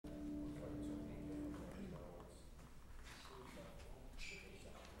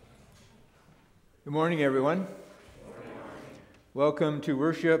Good morning, everyone. Welcome to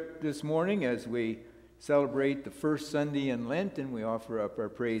worship this morning as we celebrate the first Sunday in Lent and we offer up our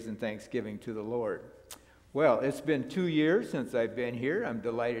praise and thanksgiving to the Lord. Well, it's been 2 years since I've been here. I'm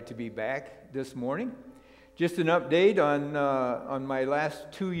delighted to be back this morning. Just an update on my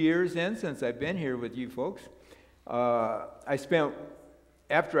last 2 years since I've been here with you folks. After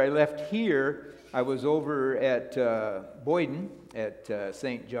I left here, I was over at Boyden at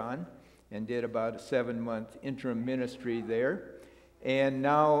St. John and did about a 7-month interim ministry there. And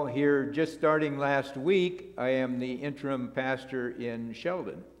now here, just starting last week, I am the interim pastor in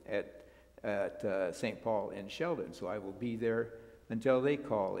Sheldon at St. Paul in Sheldon. So I will be there until they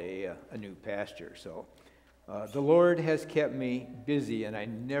call a new pastor. So the Lord has kept me busy, and I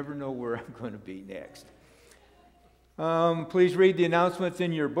never know where I'm going to be next. Please read the announcements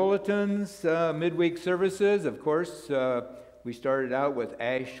in your bulletins. Midweek services, of course, we started out with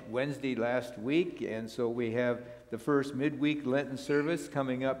Ash Wednesday last week, and so we have the first midweek Lenten service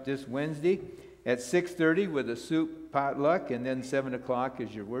coming up this Wednesday at 6:30 with a soup potluck, and then 7 o'clock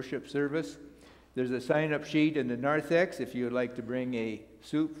is your worship service. There's a sign-up sheet in the narthex if you would like to bring a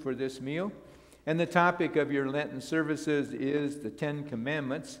soup for this meal. And the topic of your Lenten services is the 10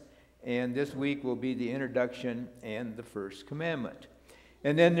 Commandments, and this week will be the introduction and the first commandment.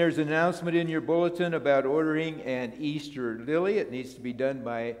 And then there's an announcement in your bulletin about ordering an Easter lily. It needs to be done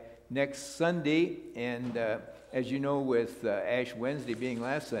by next Sunday. And as you know, with Ash Wednesday being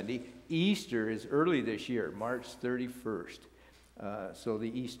last Sunday, Easter is early this year, March 31st. So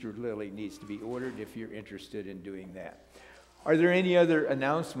the Easter lily needs to be ordered if you're interested in doing that. Are there any other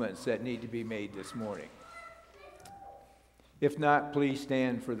announcements that need to be made this morning? If not, please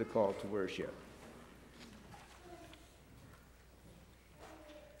stand for the call to worship.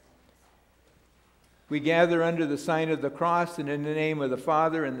 We gather under the sign of the cross and in the name of the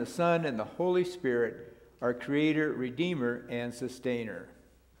Father and the Son and the Holy Spirit, our Creator, Redeemer, and Sustainer.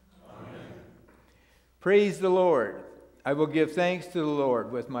 Amen. Praise the Lord. I will give thanks to the Lord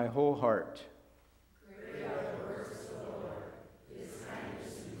with my whole heart. Great are the works of the Lord. His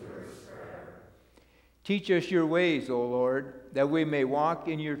kindness endures forever. Teach us your ways, O Lord, that we may walk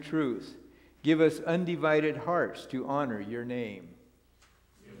in your truth. Give us undivided hearts to honor your name.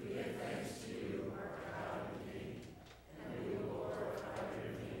 We give thanks to you, our God and King, and we will glorify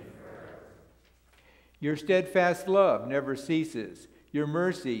your name forever. Your steadfast love never ceases. Your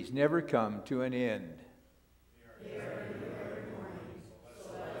mercies never come to an end. They are new every morning, so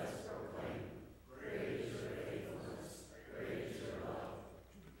let us proclaim. Great is your faithfulness, great is your love.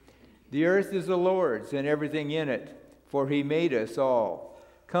 The earth is the Lord's and everything in it, for he made us all.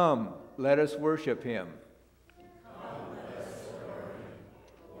 Come, let us worship him. Come, let us adore him.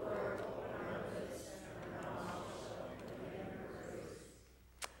 Lord, open our lips, and our mouths shall proclaim your praise.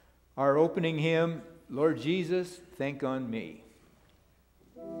 Our opening hymn, Lord Jesus, think on me.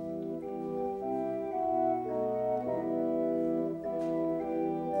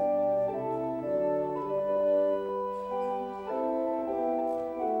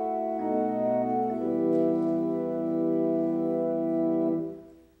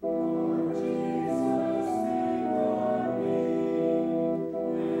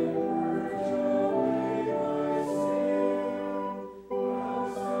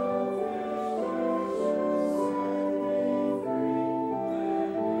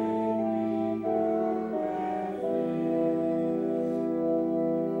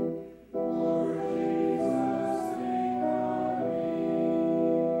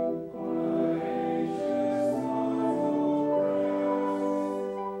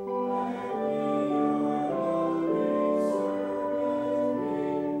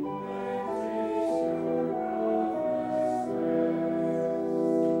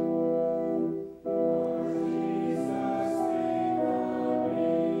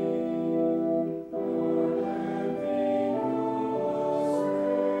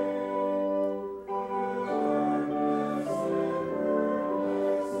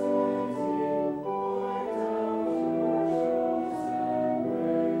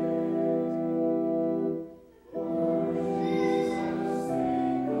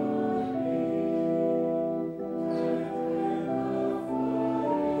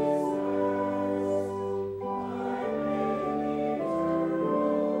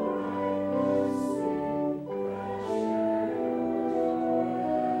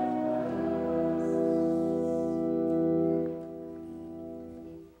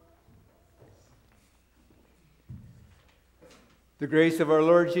 The grace of our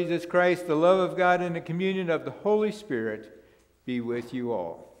Lord Jesus Christ, the love of God, and the communion of the Holy Spirit be with you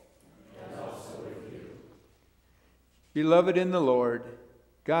all. And also with you. Beloved in the Lord,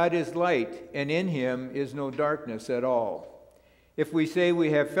 God is light, and in him is no darkness at all. If we say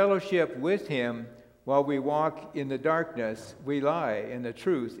we have fellowship with him while we walk in the darkness, we lie, and the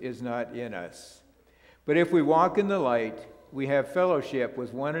truth is not in us. But if we walk in the light, we have fellowship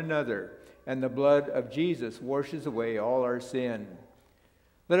with one another, and the blood of Jesus washes away all our sin.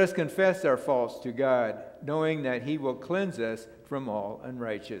 Let us confess our faults to God, knowing that he will cleanse us from all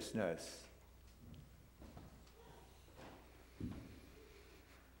unrighteousness.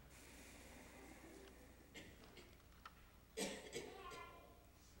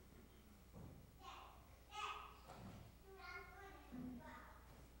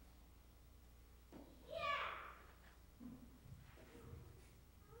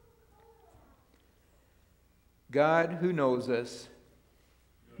 God, who knows us,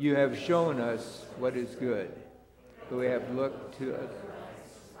 you have shown us what is good. We have looked to us.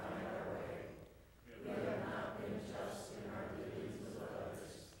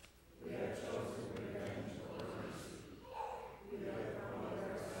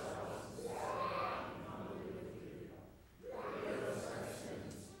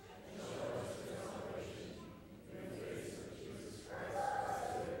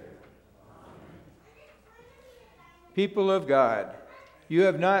 People of God, you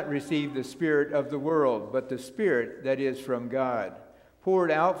have not received the spirit of the world, but the Spirit that is from God,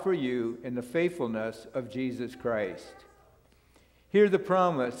 poured out for you in the faithfulness of Jesus Christ. Hear the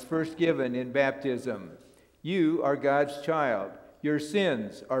promise first given in baptism. You are God's child. Your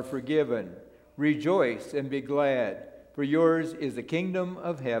sins are forgiven. Rejoice and be glad, for yours is the kingdom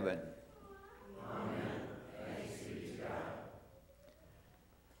of heaven. Amen. Thanks be to God.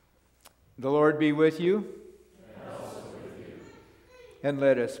 The Lord be with you. And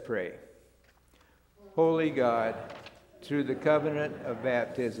let us pray. Holy God, through the covenant of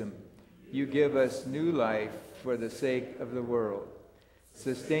baptism, you give us new life for the sake of the world.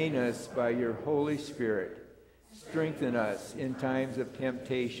 Sustain us by your Holy Spirit. Strengthen us in times of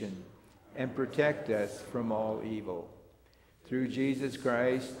temptation and protect us from all evil. Through Jesus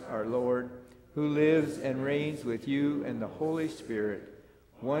Christ, our Lord, who lives and reigns with you and the Holy Spirit,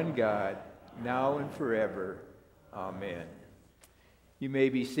 one God, now and forever. Amen. You may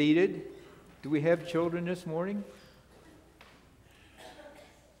be seated. Do we have children this morning?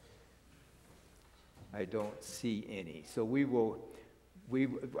 I don't see any. So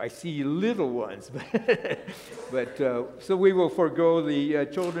I see little ones, so we will forego the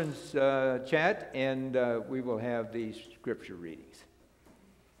children's chat, and we will have the scripture readings.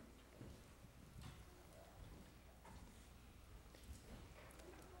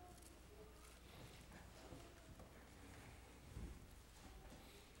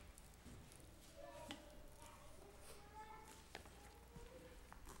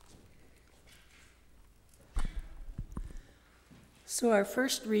 So our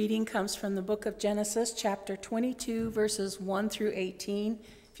first reading comes from the book of Genesis, chapter 22, verses 1 through 18.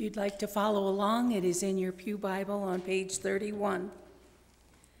 If you'd like to follow along, it is in your Pew Bible on page 31.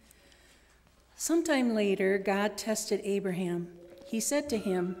 Sometime later, God tested Abraham. He said to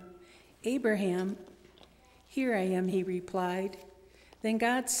him, "Abraham." "Here I am," he replied. Then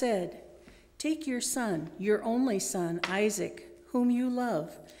God said, "Take your son, your only son, Isaac, whom you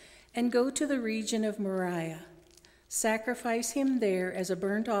love, and go to the region of Moriah. Sacrifice him there as a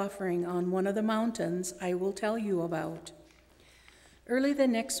burnt offering on one of the mountains I will tell you about." Early the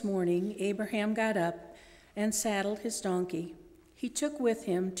next morning, Abraham got up and saddled his donkey. He took with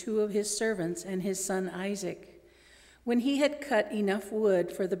him 2 of his servants and his son Isaac. When he had cut enough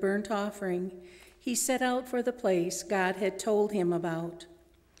wood for the burnt offering, he set out for the place God had told him about.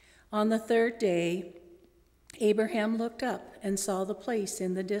 On the 3rd day, Abraham looked up and saw the place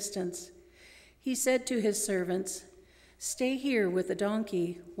in the distance. He said to his servants, "Stay here with the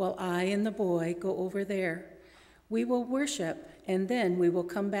donkey while I and the boy go over there. We will worship, and then we will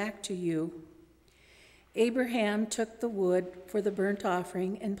come back to you." Abraham took the wood for the burnt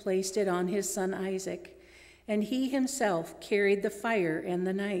offering and placed it on his son Isaac, and he himself carried the fire and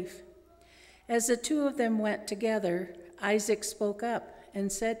the knife. As the 2 of them went together, Isaac spoke up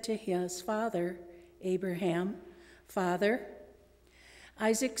and said to his father, Abraham, "Father?"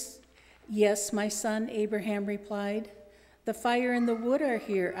 "Yes, my son," Abraham replied. "The fire and the wood are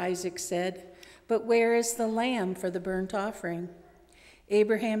here," Isaac said, "but where is the lamb for the burnt offering?"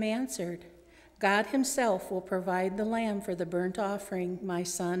 Abraham answered, "God himself will provide the lamb for the burnt offering, my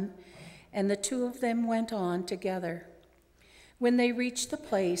son." And the 2 of them went on together. When they reached the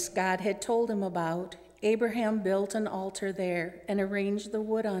place God had told him about, Abraham built an altar there and arranged the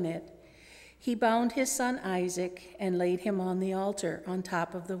wood on it. He bound his son Isaac and laid him on the altar on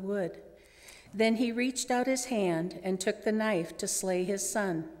top of the wood. Then he reached out his hand and took the knife to slay his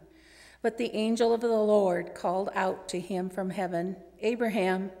son. But the angel of the Lord called out to him from heaven,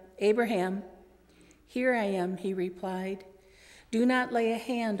 "Abraham, Abraham." "Here I am," he replied. "Do not lay a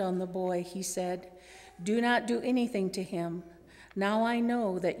hand on the boy," he said. "Do not do anything to him. Now I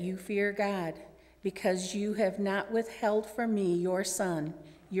know that you fear God, because you have not withheld from me your son,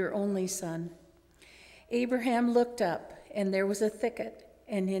 your only son." Abraham looked up, and there was a thicket,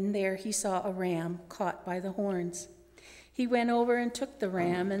 and in there he saw a ram caught by the horns. He went over and took the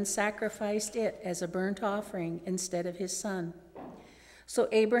ram and sacrificed it as a burnt offering instead of his son. So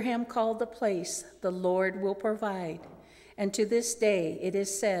Abraham called the place, "The Lord will provide." And to this day it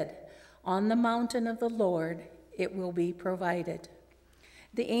is said, "On the mountain of the Lord it will be provided."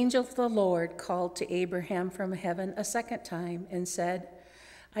 The angel of the Lord called to Abraham from heaven a second time and said,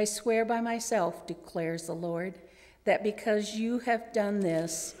 "I swear by myself, declares the Lord, that because you have done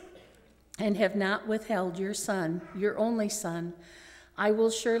this and have not withheld your son, your only son, I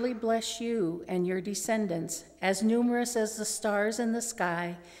will surely bless you and your descendants, as numerous as the stars in the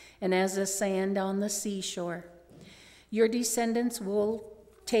sky and as the sand on the seashore. Your descendants will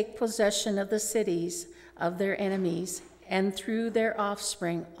take possession of the cities of their enemies, and through their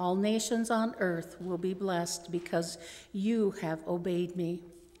offspring all nations on earth will be blessed because you have obeyed me."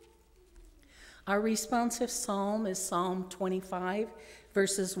 Our responsive psalm is Psalm 25,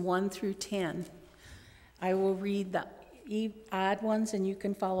 verses 1 through 10. I will read the odd ones, and you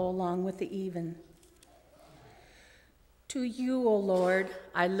can follow along with the even. To you, O Lord,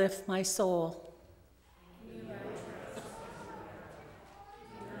 I lift my soul.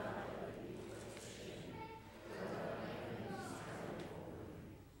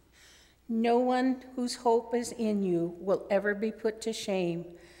 No one whose hope is in you will ever be put to shame,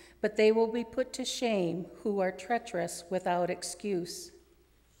 but they will be put to shame who are treacherous without excuse.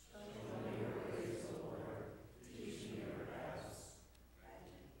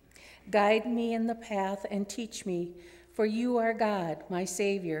 Guide me in the path and teach me, for you are God, my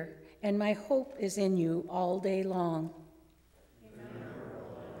Savior, and my hope is in you all day long.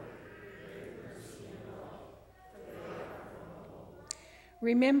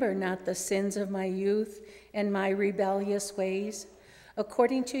 Remember not the sins of my youth and my rebellious ways.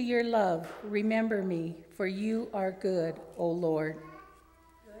 According to your love, remember me, for you are good, O Lord.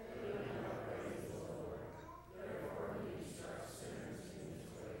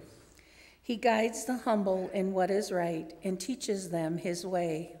 He guides the humble in what is right and teaches them his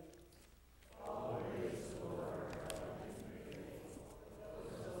way.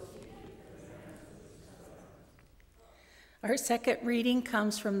 Our second reading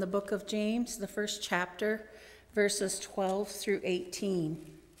comes from the book of James, the first chapter, verses 12 through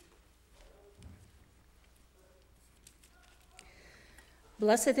 18.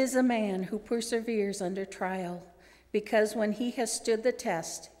 Blessed is the man who perseveres under trial, because when he has stood the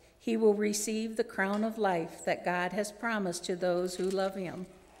test, he will receive the crown of life that God has promised to those who love him.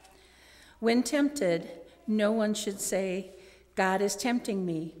 When tempted, no one should say, "God is tempting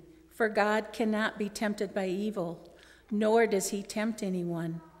me," for God cannot be tempted by evil, nor does he tempt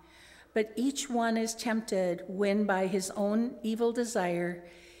anyone. But each one is tempted when by his own evil desire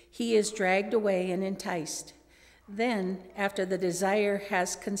he is dragged away and enticed. Then, after the desire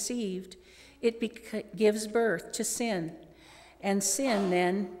has conceived, it gives birth to sin. And sin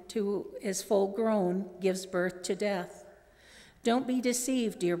then, is full grown, gives birth to death. Don't be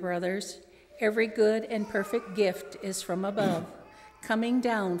deceived, dear brothers. Every good and perfect gift is from above, coming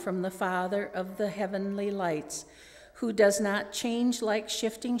down from the Father of the heavenly lights, who does not change like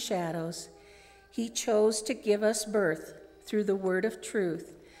shifting shadows. He chose to give us birth through the word of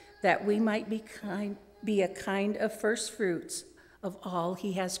truth, that we might be a kind of first fruits of all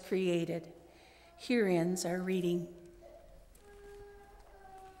he has created. Here ends our reading.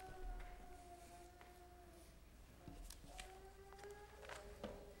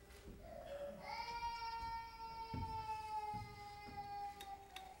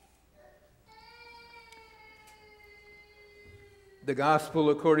 The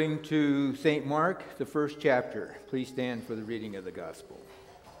Gospel according to St. Mark, the first chapter. Please stand for the reading of the Gospel.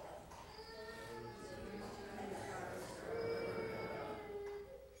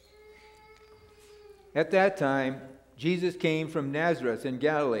 At that time, Jesus came from Nazareth in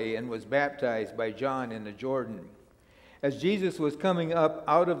Galilee and was baptized by John in the Jordan. As Jesus was coming up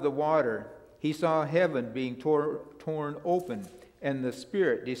out of the water, he saw heaven being torn open and the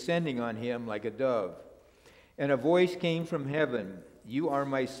Spirit descending on him like a dove. And a voice came from heaven, "You are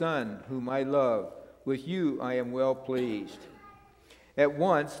my Son, whom I love. With you I am well pleased." At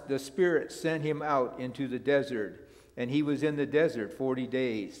once the Spirit sent him out into the desert, and he was in the desert 40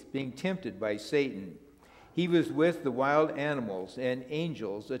 days, being tempted by Satan. He was with the wild animals, and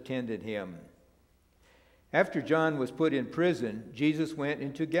angels attended him. After John was put in prison, Jesus went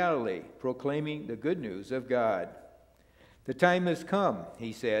into Galilee, proclaiming the good news of God. "The time has come,"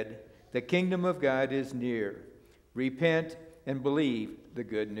 he said. "The kingdom of God is near. Repent and believe the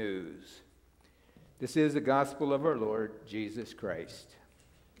good news." This is the gospel of our Lord Jesus Christ.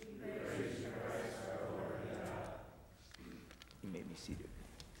 You may be seated.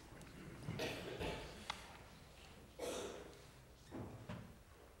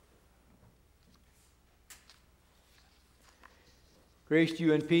 Grace to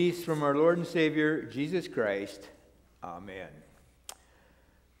you and peace from our Lord and Savior, Jesus Christ. Amen.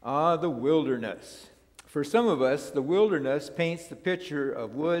 Ah, the wilderness. For some of us, the wilderness paints the picture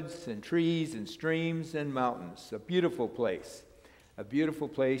of woods and trees and streams and mountains. A beautiful place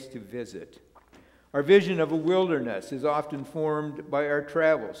to visit. Our vision of a wilderness is often formed by our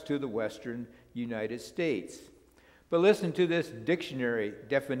travels to the western United States. But listen to this dictionary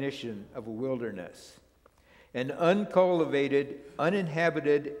definition of a wilderness: an uncultivated,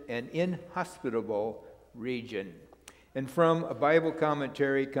 uninhabited, and inhospitable region. And from a Bible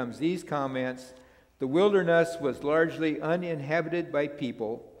commentary comes these comments: the wilderness was largely uninhabited by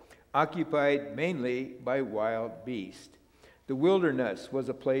people, occupied mainly by wild beasts. The wilderness was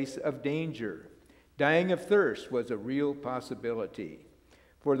a place of danger. Dying of thirst was a real possibility.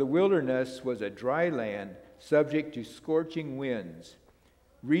 For the wilderness was a dry land subject to scorching winds.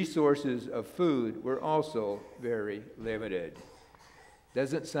 Resources of food were also very limited.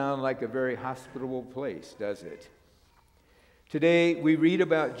 Doesn't sound like a very hospitable place, does it? Today, we read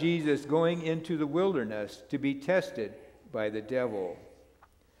about Jesus going into the wilderness to be tested by the devil.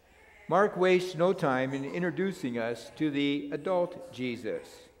 Mark wastes no time in introducing us to the adult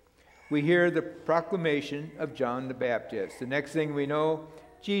Jesus. We hear the proclamation of John the Baptist. The next thing we know,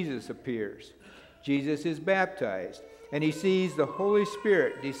 Jesus appears. Jesus is baptized, and he sees the Holy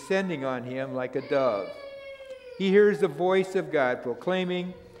Spirit descending on him like a dove. He hears the voice of God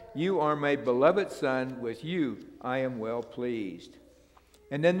proclaiming, "You are my beloved Son, with you I am well pleased."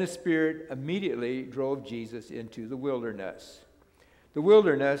 And then the Spirit immediately drove Jesus into the wilderness. The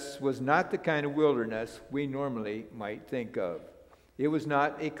wilderness was not the kind of wilderness we normally might think of. It was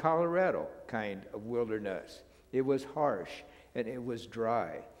not a Colorado kind of wilderness. It was harsh and it was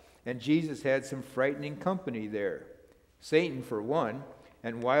dry. And Jesus had some frightening company there. Satan, for one,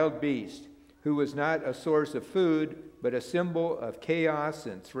 and wild beast, who was not a source of food, but a symbol of chaos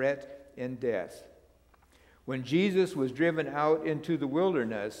and threat and death. When Jesus was driven out into the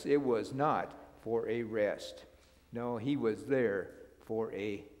wilderness, it was not for a rest. No, he was there for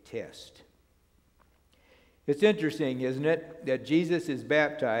a test. It's interesting, isn't it, that Jesus is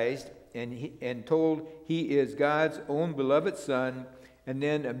baptized and told he is God's own beloved Son, and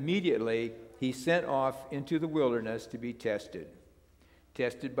then immediately he's sent off into the wilderness to be tested.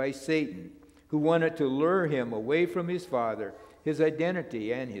 Tested by Satan, who wanted to lure him away from his Father, his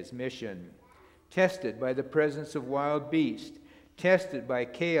identity, and his mission. Tested by the presence of wild beasts. Tested by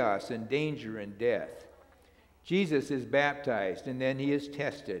chaos and danger and death. Jesus is baptized, and then he is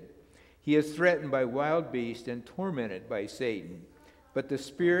tested. He is threatened by wild beasts and tormented by Satan. But the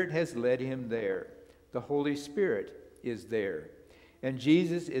Spirit has led him there. The Holy Spirit is there. And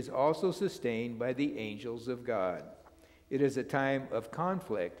Jesus is also sustained by the angels of God. It is a time of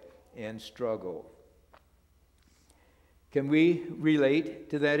conflict and struggle. Can we relate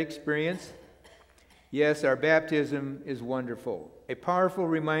to that experience? Yes, our baptism is wonderful, a powerful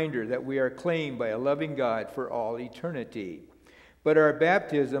reminder that we are claimed by a loving God for all eternity. But our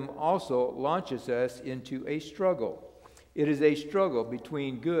baptism also launches us into a struggle. It is a struggle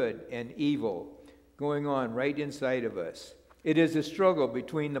between good and evil going on right inside of us. It is a struggle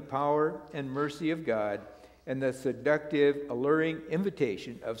between the power and mercy of God and the seductive, alluring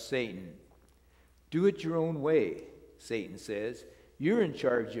invitation of Satan. Do it your own way, Satan says. You're in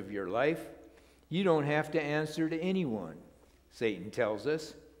charge of your life. You don't have to answer to anyone, Satan tells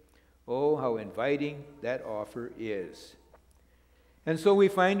us. Oh, how inviting that offer is. And so we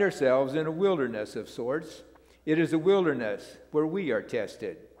find ourselves in a wilderness of sorts. It is a wilderness where we are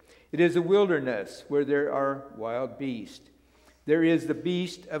tested. It is a wilderness where there are wild beasts. There is the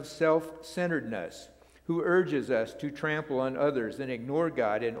beast of self-centeredness who urges us to trample on others and ignore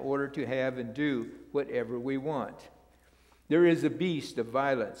God in order to have and do whatever we want. There is the beast of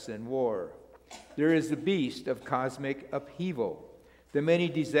violence and war. There is the beast of cosmic upheaval, the many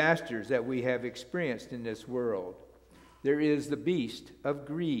disasters that we have experienced in this world. There is the beast of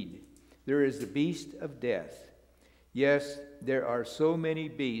greed. There is the beast of death. Yes, there are so many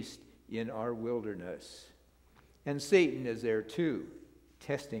beasts in our wilderness. And Satan is there too,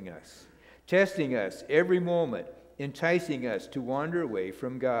 testing us every moment, enticing us to wander away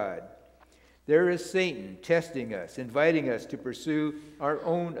from God. There is Satan testing us, inviting us to pursue our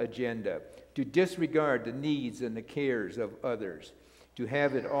own agenda, to disregard the needs and the cares of others, to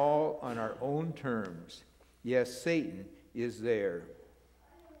have it all on our own terms. Yes, Satan is there.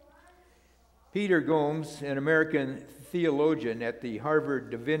 Peter Gomes, an American theologian at the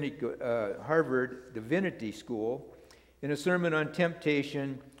Harvard Divinity School, in a sermon on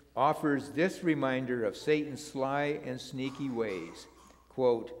temptation, offers this reminder of Satan's sly and sneaky ways.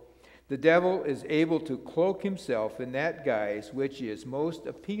 Quote, "The devil is able to cloak himself in that guise which is most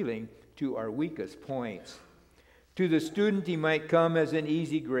appealing to our weakest points. To the student, he might come as an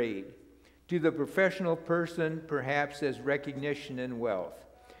easy grade. To the professional person, perhaps as recognition and wealth.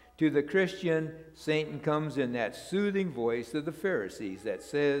 To the Christian, Satan comes in that soothing voice of the Pharisees that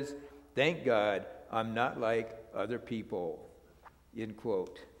says, 'Thank God, I'm not like other people.'" End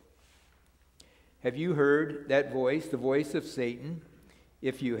quote. Have you heard that voice, the voice of Satan?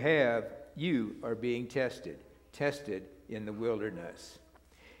 If you have, you are being tested in the wilderness.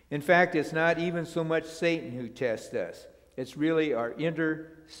 In fact, it's not even so much Satan who tests us. It's really our inner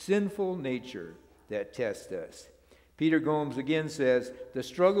sinful nature that tests us. Peter Gomes again says, the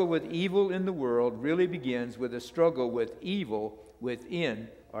struggle with evil in the world really begins with a struggle with evil within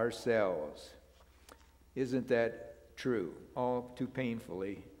ourselves. Isn't that true? All too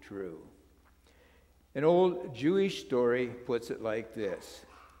painfully true. An old Jewish story puts it like this.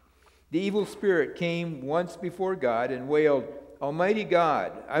 The evil spirit came once before God and wailed, "Almighty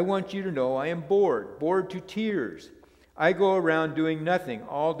God, I want you to know I am bored to tears. I go around doing nothing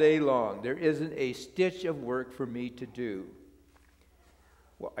all day long. There isn't a stitch of work for me to do."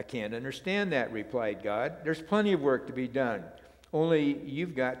 "Well, I can't understand that," replied God. "There's plenty of work to be done. Only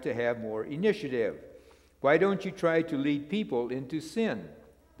you've got to have more initiative. Why don't you try to lead people into sin?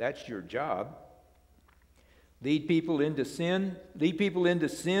 That's your job." Lead people into sin? Lead people into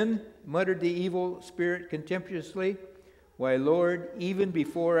sin? Muttered the evil spirit contemptuously. "Why, Lord, even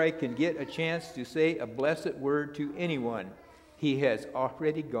before I can get a chance to say a blessed word to anyone, he has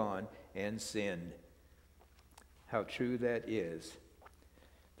already gone and sinned." How true that is.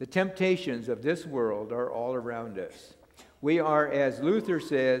 The temptations of this world are all around us. We are, as Luther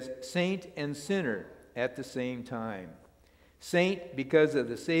says, saint and sinner at the same time. Saint because of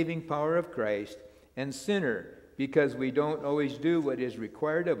the saving power of Christ, and sinner because we don't always do what is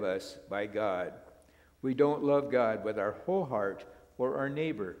required of us by God. We don't love God with our whole heart or our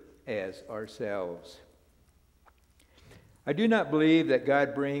neighbor as ourselves. I do not believe that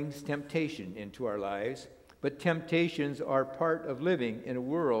God brings temptation into our lives, but temptations are part of living in a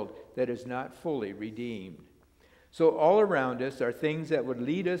world that is not fully redeemed. So all around us are things that would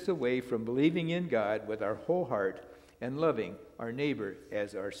lead us away from believing in God with our whole heart and loving our neighbor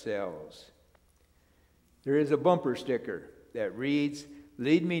as ourselves. There is a bumper sticker that reads,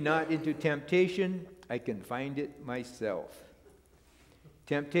 "Lead me not into temptation, I can find it myself."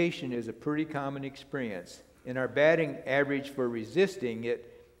 Temptation is a pretty common experience, and our batting average for resisting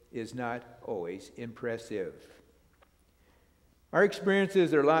it is not always impressive. Our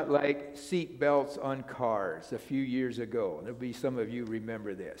experiences are a lot like seat belts on cars a few years ago. There'll be some of you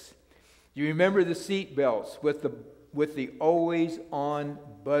remember this. You remember the seat belts with the always-on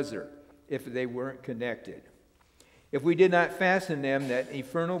buzzer if they weren't connected. If we did not fasten them, that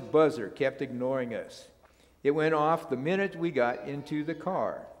infernal buzzer kept ignoring us. It went off the minute we got into the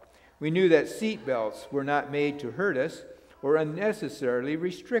car. We knew that seat belts were not made to hurt us or unnecessarily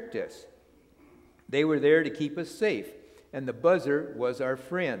restrict us. They were there to keep us safe, and the buzzer was our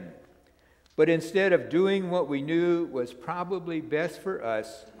friend. But instead of doing what we knew was probably best for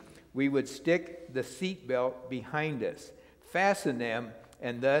us, we would stick the seat belt behind us, fasten them,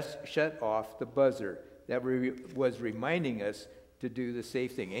 and thus shut off the buzzer that was reminding us to do the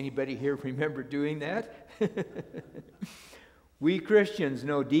safe thing. Anybody here remember doing that? We Christians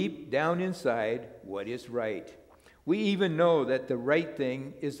know deep down inside what is right. We even know that the right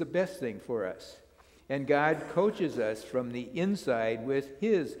thing is the best thing for us. And God coaches us from the inside with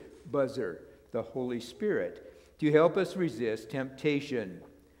His buzzer, the Holy Spirit, to help us resist temptation.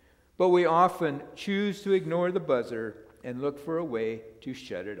 But we often choose to ignore the buzzer and look for a way to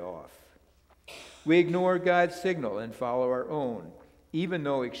shut it off. We ignore God's signal and follow our own, even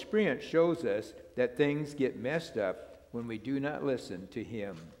though experience shows us that things get messed up when we do not listen to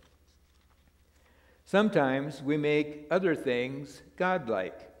Him. Sometimes we make other things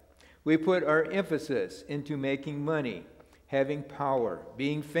godlike. We put our emphasis into making money, having power,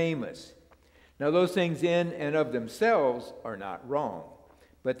 being famous. Now, those things in and of themselves are not wrong,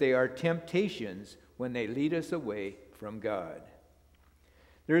 but they are temptations when they lead us away from God.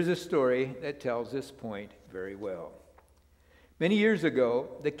 There is a story that tells this point very well. Many years ago,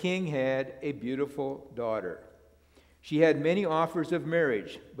 the king had a beautiful daughter. She had many offers of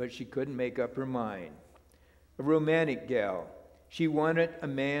marriage, but she couldn't make up her mind. A romantic gal, she wanted a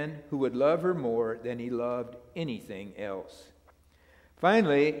man who would love her more than he loved anything else.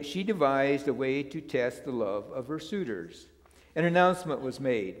 Finally, she devised a way to test the love of her suitors. An announcement was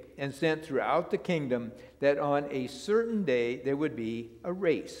made and sent throughout the kingdom that on a certain day there would be a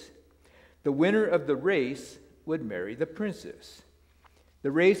race. The winner of the race would marry the princess.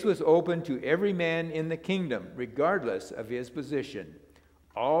 The race was open to every man in the kingdom, regardless of his position.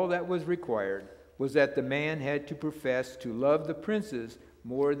 All that was required was that the man had to profess to love the princess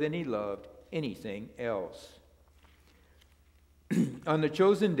more than he loved anything else. On the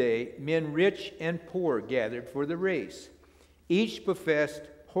chosen day, men rich and poor gathered for the race. Each professed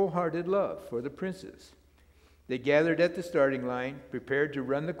wholehearted love for the princess. They gathered at the starting line, prepared to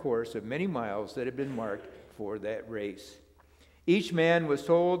run the course of many miles that had been marked for that race. Each man was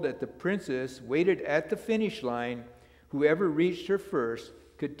told that the princess waited at the finish line. Whoever reached her first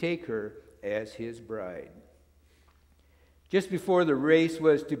could take her as his bride. Just before the race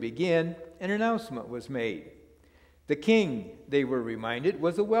was to begin, an announcement was made. The king, they were reminded,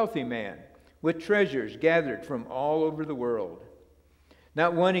 was a wealthy man with treasures gathered from all over the world.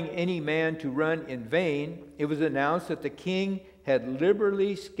 Not wanting any man to run in vain, it was announced that the king had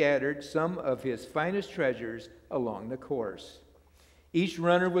liberally scattered some of his finest treasures along the course. Each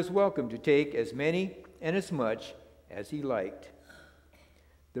runner was welcome to take as many and as much as he liked.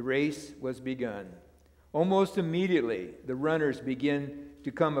 The race was begun. Almost immediately, the runners began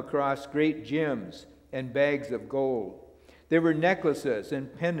to come across great gems and bags of gold. There were necklaces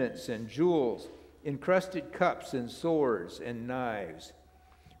and pendants and jewels, encrusted cups and swords and knives.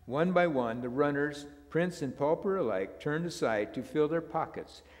 One by one, the runners, prince and pauper alike, turned aside to fill their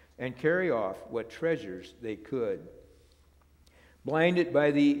pockets and carry off what treasures they could. Blinded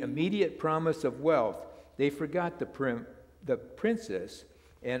by the immediate promise of wealth, they forgot the princess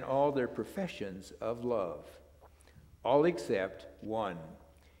and all their professions of love. All except one.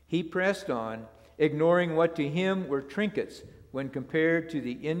 He pressed on, ignoring what to him were trinkets when compared to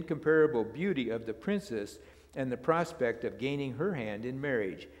the incomparable beauty of the princess and the prospect of gaining her hand in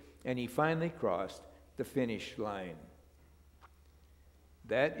marriage, and he finally crossed the finish line.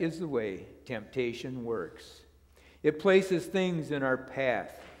 That is the way temptation works. It places things in our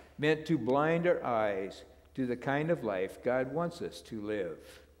path meant to blind our eyes to the kind of life God wants us to live.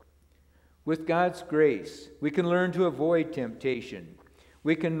 With God's grace, we can learn to avoid temptation.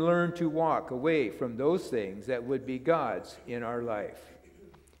 We can learn to walk away from those things that would be God's in our life.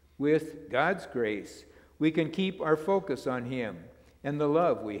 With God's grace, we can keep our focus on Him and the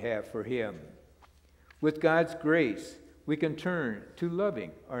love we have for Him. With God's grace, we can turn to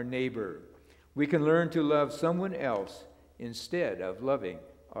loving our neighbor. We can learn to love someone else instead of loving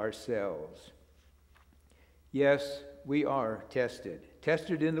ourselves. Yes, we are tested.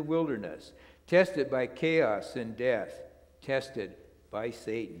 Tested in the wilderness. Tested by chaos and death. Tested by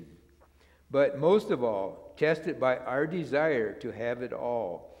Satan. But most of all, tested by our desire to have it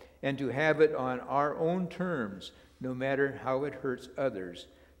all and to have it on our own terms, no matter how it hurts others,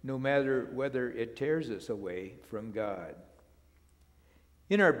 no matter whether it tears us away from God.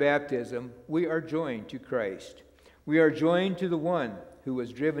 In our baptism, we are joined to Christ. We are joined to the one who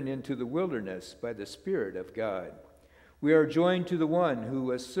was driven into the wilderness by the Spirit of God. We are joined to the one who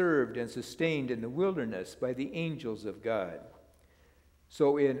was served and sustained in the wilderness by the angels of God.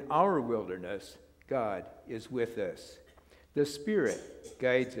 So in our wilderness, God is with us. The Spirit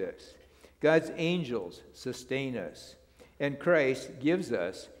guides us. God's angels sustain us. And Christ gives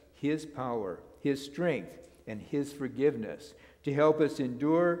us His power, His strength, and His forgiveness to help us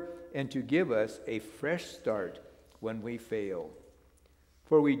endure and to give us a fresh start when we fail.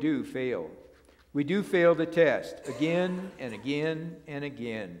 For we do fail. We do fail the test again and again and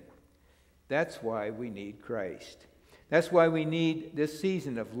again. That's why we need Christ. That's why we need this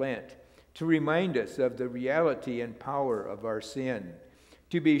season of Lent, to remind us of the reality and power of our sin,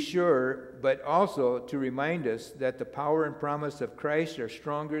 to be sure, but also to remind us that the power and promise of Christ are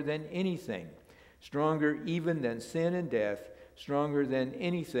stronger than anything, stronger even than sin and death, stronger than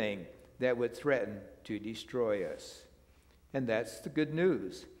anything that would threaten to destroy us. And that's the good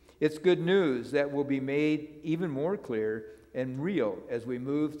news. It's good news that will be made even more clear and real as we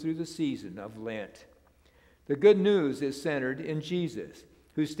move through the season of Lent. The good news is centered in Jesus,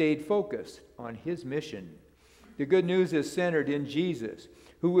 who stayed focused on His mission. The good news is centered in Jesus,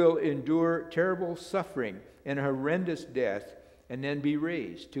 who will endure terrible suffering and horrendous death and then be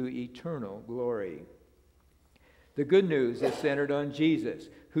raised to eternal glory. The good news is centered on Jesus,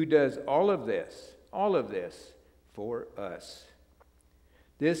 who does all of this for us.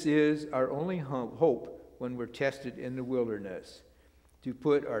 This is our only hope when we're tested in the wilderness, to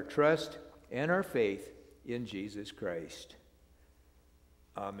put our trust and our faith in Jesus Christ.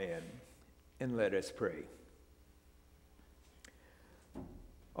 Amen. And let us pray.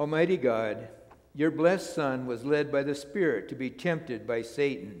 Almighty God, your blessed Son was led by the Spirit to be tempted by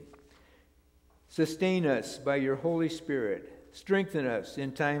Satan. Sustain us by your Holy Spirit. Strengthen us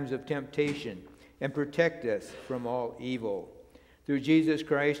in times of temptation and protect us from all evil. Through Jesus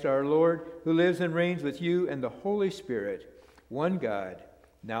Christ our Lord, who lives and reigns with you and the Holy Spirit, one God,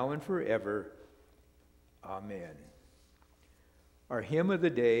 now and forever. Amen. Our hymn of the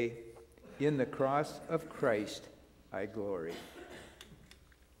day, In the Cross of Christ I Glory.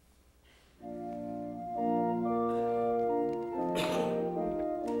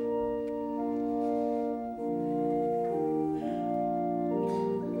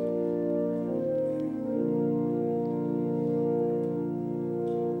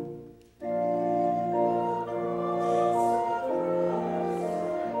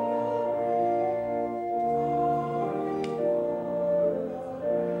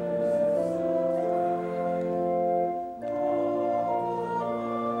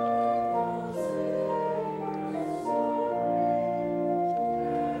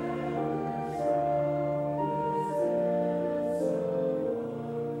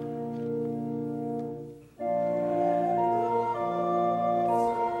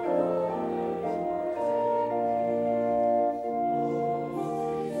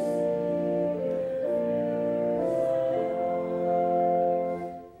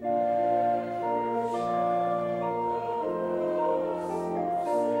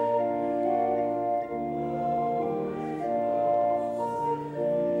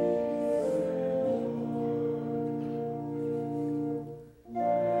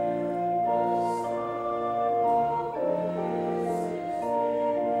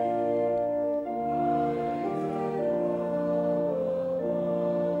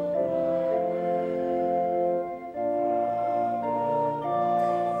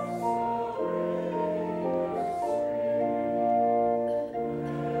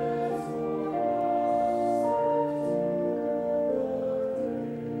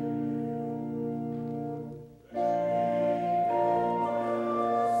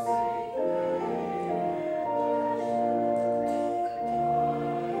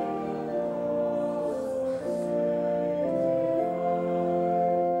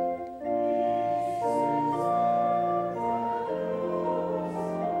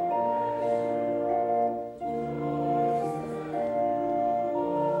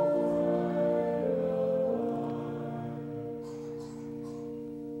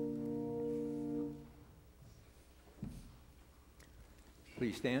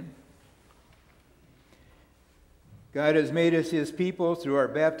 Please stand. God has made us his people through our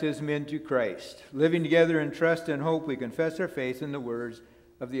baptism into Christ. Living together in trust and hope, we confess our faith in the words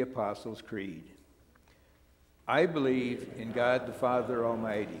of the Apostles' Creed. I believe in God the Father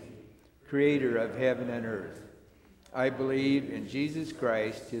Almighty, creator of heaven and earth. I believe in Jesus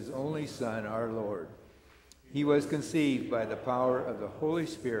Christ, his only Son, our Lord. He was conceived by the power of the Holy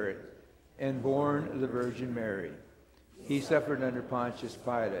Spirit and born of the Virgin Mary. He suffered under Pontius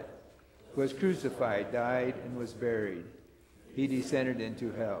Pilate, was crucified, died, and was buried. He descended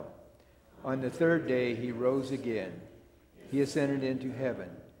into hell. On the third day he rose again. He ascended into heaven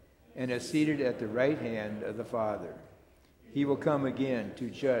and is seated at the right hand of the Father. He will come again to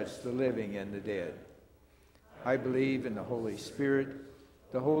judge the living and the dead. I believe in the Holy Spirit,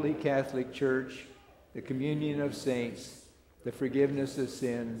 the Holy Catholic Church, the communion of saints, the forgiveness of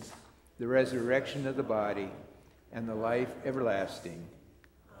sins, the resurrection of the body, and the life everlasting.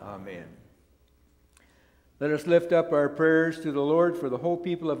 Amen. Let us lift up our prayers to the Lord for the whole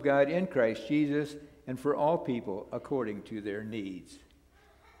people of God in Christ Jesus and for all people according to their needs.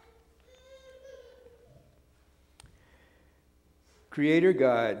 Creator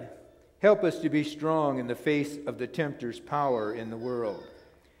God, help us to be strong in the face of the tempter's power in the world.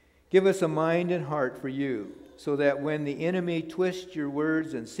 Give us a mind and heart for you, so that when the enemy twists your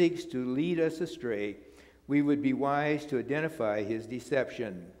words and seeks to lead us astray, we would be wise to identify his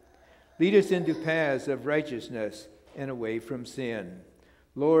deception. Lead us into paths of righteousness and away from sin.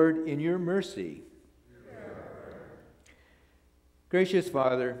 Lord, in your mercy. Gracious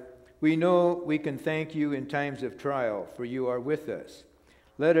Father, we know we can thank you in times of trial, for you are with us.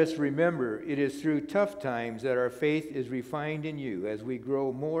 Let us remember it is through tough times that our faith is refined in you as we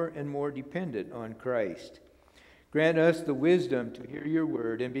grow more and more dependent on Christ. Grant us the wisdom to hear your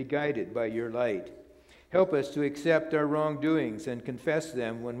word and be guided by your light. Help us to accept our wrongdoings and confess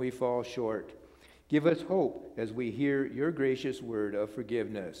them when we fall short. Give us hope as we hear your gracious word of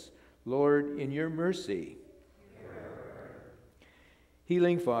forgiveness. Lord, in your mercy.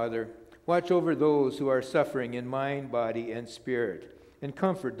 Healing Father, watch over those who are suffering in mind, body, and spirit, and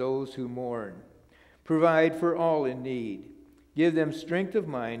comfort those who mourn. Provide for all in need. Give them strength of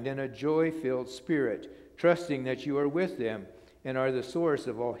mind and a joy-filled spirit, trusting that you are with them and are the source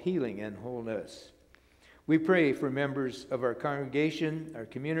of all healing and wholeness. We pray for members of our congregation, our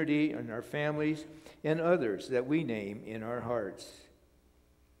community, and our families, and others that we name in our hearts.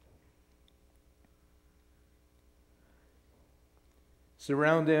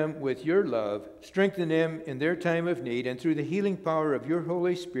 Surround them with your love, strengthen them in their time of need, and through the healing power of your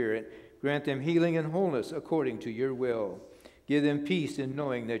Holy Spirit, grant them healing and wholeness according to your will. Give them peace in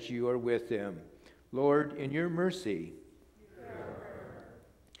knowing that you are with them. Lord, in your mercy.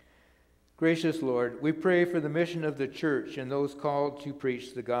 Gracious Lord, we pray for the mission of the church and those called to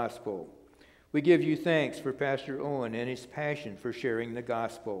preach the gospel. We give you thanks for Pastor Owen and his passion for sharing the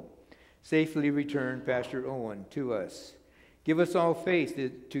gospel. Safely return Pastor Owen to us. Give us all faith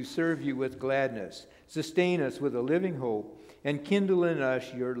to serve you with gladness. Sustain us with a living hope, and kindle in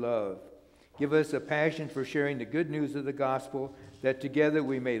us your love. Give us a passion for sharing the good news of the gospel, that together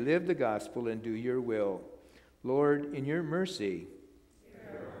we may live the gospel and do your will. Lord, in your mercy.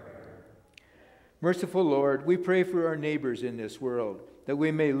 Merciful Lord, we pray for our neighbors in this world, that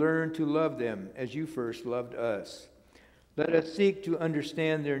we may learn to love them as you first loved us. Let us seek to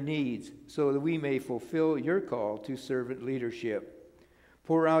understand their needs so that we may fulfill your call to servant leadership.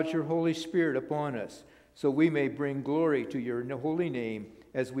 Pour out your Holy Spirit upon us so we may bring glory to your holy name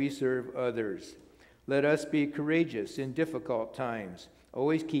as we serve others. Let us be courageous in difficult times,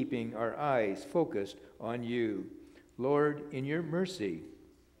 always keeping our eyes focused on you. Lord, in your mercy.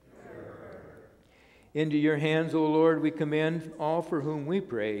 Into your hands, O Lord, we commend all for whom we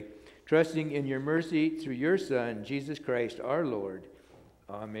pray, trusting in your mercy through your Son, Jesus Christ our Lord.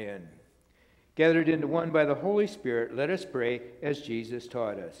 Amen. Gathered into one by the Holy Spirit, let us pray as Jesus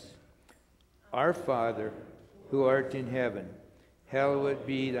taught us. Our Father, who art in heaven, hallowed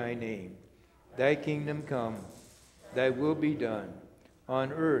be thy name. Thy kingdom come, thy will be done,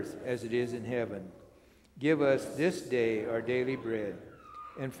 on earth as it is in heaven. Give us this day our daily bread,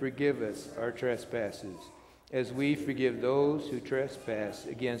 and forgive us our trespasses, as we forgive those who trespass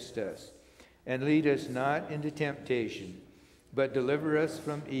against us. And lead us not into temptation, but deliver us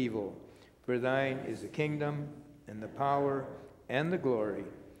from evil. For thine is the kingdom, and the power, and the glory,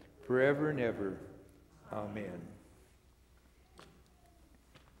 forever and ever. Amen.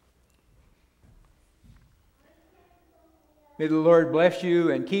 May the Lord bless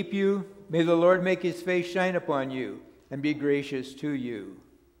you and keep you. May the Lord make his face shine upon you and be gracious to you.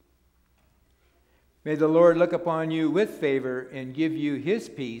 May the Lord look upon you with favor and give you his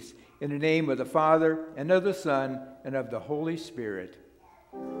peace, in the name of the Father, and of the Son, and of the Holy Spirit.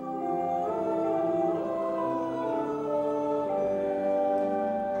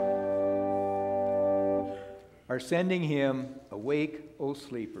 Our sending hymn, Awake, O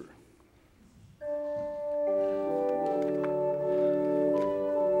Sleeper.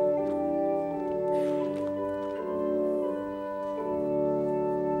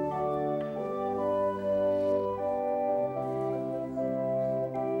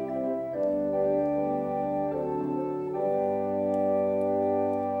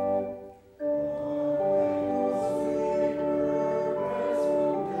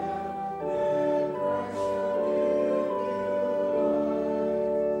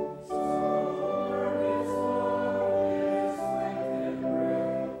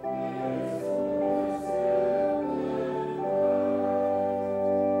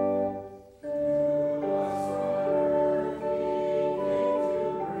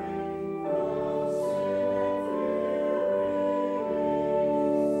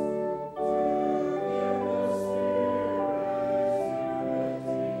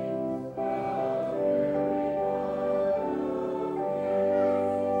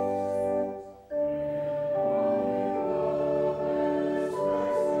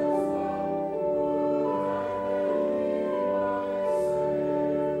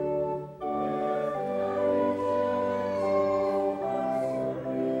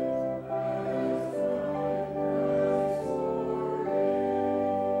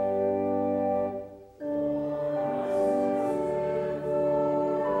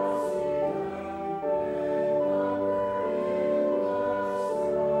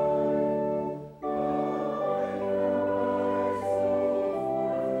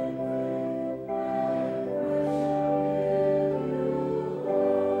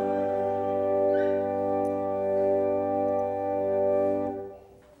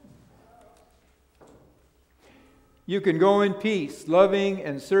 You can go in peace, loving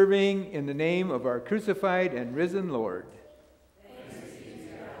and serving in the name of our crucified and risen Lord.